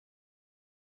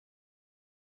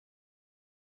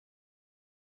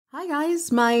Hi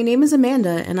guys, my name is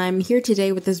Amanda and I'm here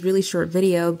today with this really short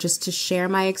video just to share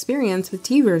my experience with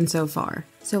tea burn so far.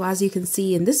 So as you can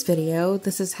see in this video,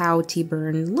 this is how tea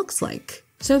burn looks like.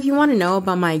 So if you want to know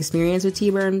about my experience with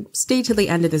tea burn, stay to the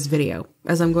end of this video,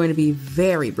 as I'm going to be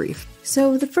very brief.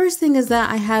 So the first thing is that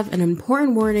I have an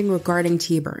important warning regarding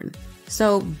tea burn.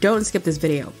 So don't skip this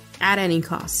video at any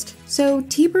cost. So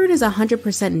tea burn is a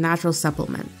 100% natural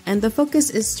supplement, and the focus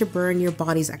is to burn your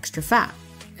body's extra fat.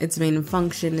 Its main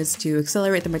function is to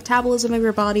accelerate the metabolism of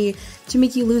your body to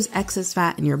make you lose excess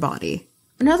fat in your body.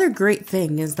 Another great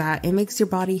thing is that it makes your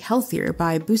body healthier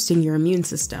by boosting your immune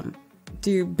system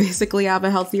to basically have a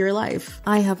healthier life.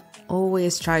 I have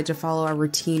always tried to follow a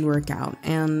routine workout,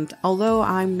 and although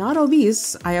I'm not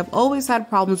obese, I have always had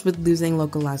problems with losing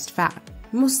localized fat,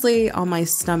 mostly on my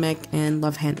stomach and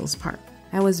love handles part.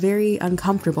 I was very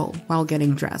uncomfortable while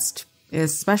getting dressed,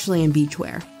 especially in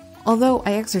beachwear. Although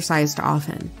I exercised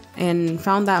often, and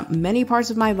found that many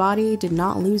parts of my body did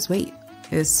not lose weight,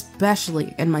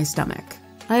 especially in my stomach.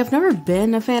 I have never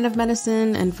been a fan of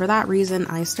medicine, and for that reason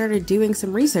I started doing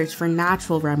some research for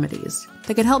natural remedies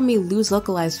that could help me lose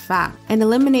localized fat and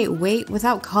eliminate weight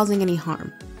without causing any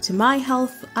harm. To my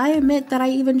health, I admit that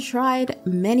I even tried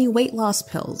many weight loss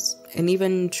pills, and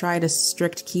even tried a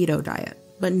strict keto diet,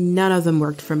 but none of them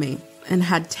worked for me, and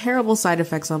had terrible side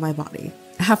effects on my body.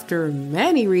 After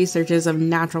many researches of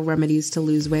natural remedies to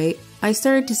lose weight, I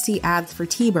started to see ads for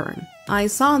tea burn. I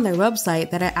saw on their website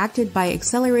that it acted by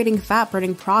accelerating fat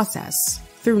burning process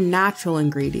through natural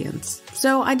ingredients,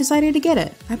 so I decided to get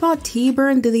it. I bought tea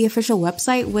burn through the official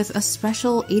website with a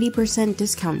special 80%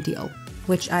 discount deal,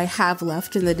 which I have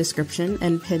left in the description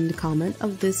and pinned comment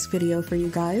of this video for you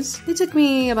guys. It took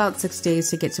me about 6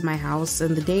 days to get to my house,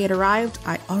 and the day it arrived,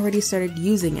 I already started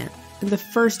using it in the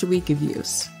first week of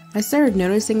use. I started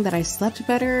noticing that I slept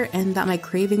better and that my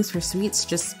cravings for sweets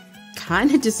just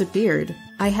kinda disappeared.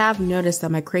 I have noticed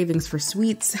that my cravings for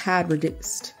sweets had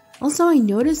reduced. Also, I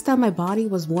noticed that my body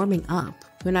was warming up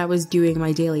when I was doing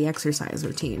my daily exercise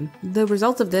routine. The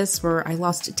results of this were I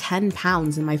lost 10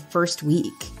 pounds in my first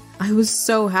week. I was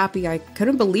so happy, I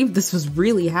couldn't believe this was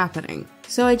really happening.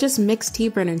 So I just mixed tea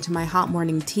burn into my hot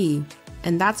morning tea,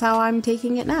 and that's how I'm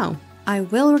taking it now. I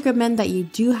will recommend that you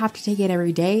do have to take it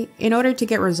every day in order to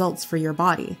get results for your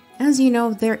body. As you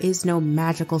know, there is no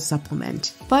magical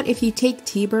supplement. But if you take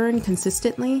tea burn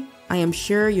consistently, I am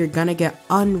sure you're gonna get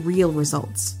unreal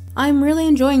results. I'm really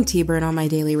enjoying tea burn on my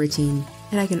daily routine.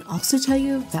 And I can also tell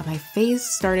you that my face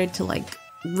started to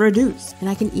reduce. And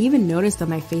I can even notice that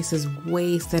my face is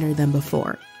way thinner than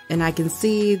before. And I can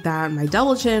see that my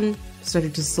double chin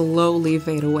started to slowly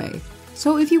fade away.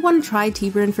 So if you want to try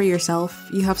tea burn for yourself,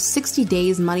 you have 60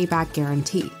 days money back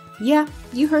guarantee. Yeah,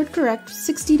 you heard correct,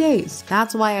 60 days.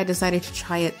 That's why I decided to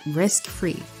try it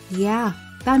risk-free. Yeah,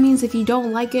 that means if you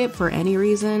don't like it for any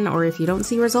reason or if you don't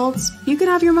see results, you can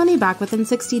have your money back within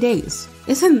 60 days.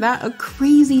 Isn't that a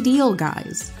crazy deal,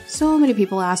 guys? So many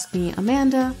people ask me,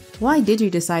 Amanda, why did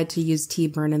you decide to use tea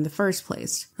burn in the first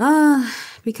place?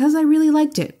 Because I really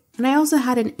liked it. And I also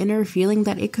had an inner feeling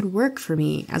that it could work for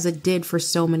me as it did for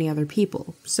so many other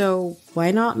people. So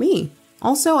why not me?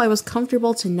 Also, I was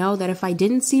comfortable to know that if I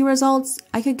didn't see results,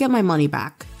 I could get my money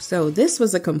back. So this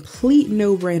was a complete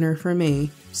no-brainer for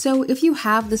me. So if you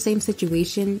have the same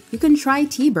situation, you can try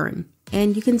tea burn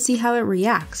and you can see how it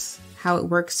reacts, how it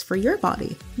works for your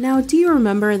body. Now, do you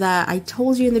remember that I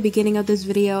told you in the beginning of this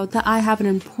video that I have an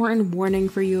important warning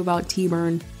for you about tea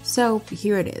burn? So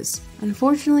here it is.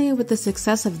 Unfortunately, with the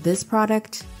success of this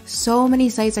product, so many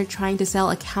sites are trying to sell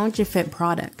a counterfeit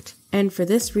product. And for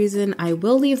this reason, I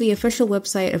will leave the official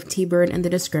website of tea burn in the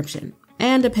description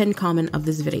and a pinned comment of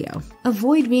this video.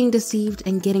 Avoid being deceived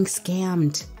and getting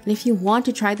scammed. And if you want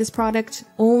to try this product,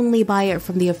 only buy it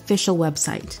from the official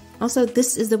website. Also,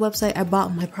 this is the website I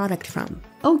bought my product from.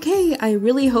 Okay, I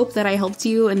really hope that I helped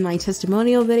you in my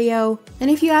testimonial video. And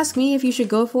if you ask me if you should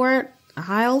go for it,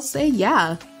 I'll say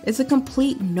yeah. It's a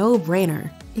complete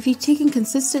no-brainer. If you take it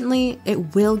consistently,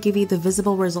 it will give you the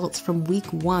visible results from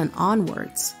week 1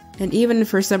 onwards. And even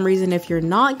for some reason, if you're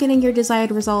not getting your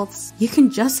desired results, you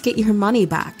can just get your money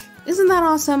back. Isn't that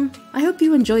awesome? I hope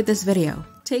you enjoyed this video.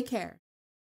 Take care.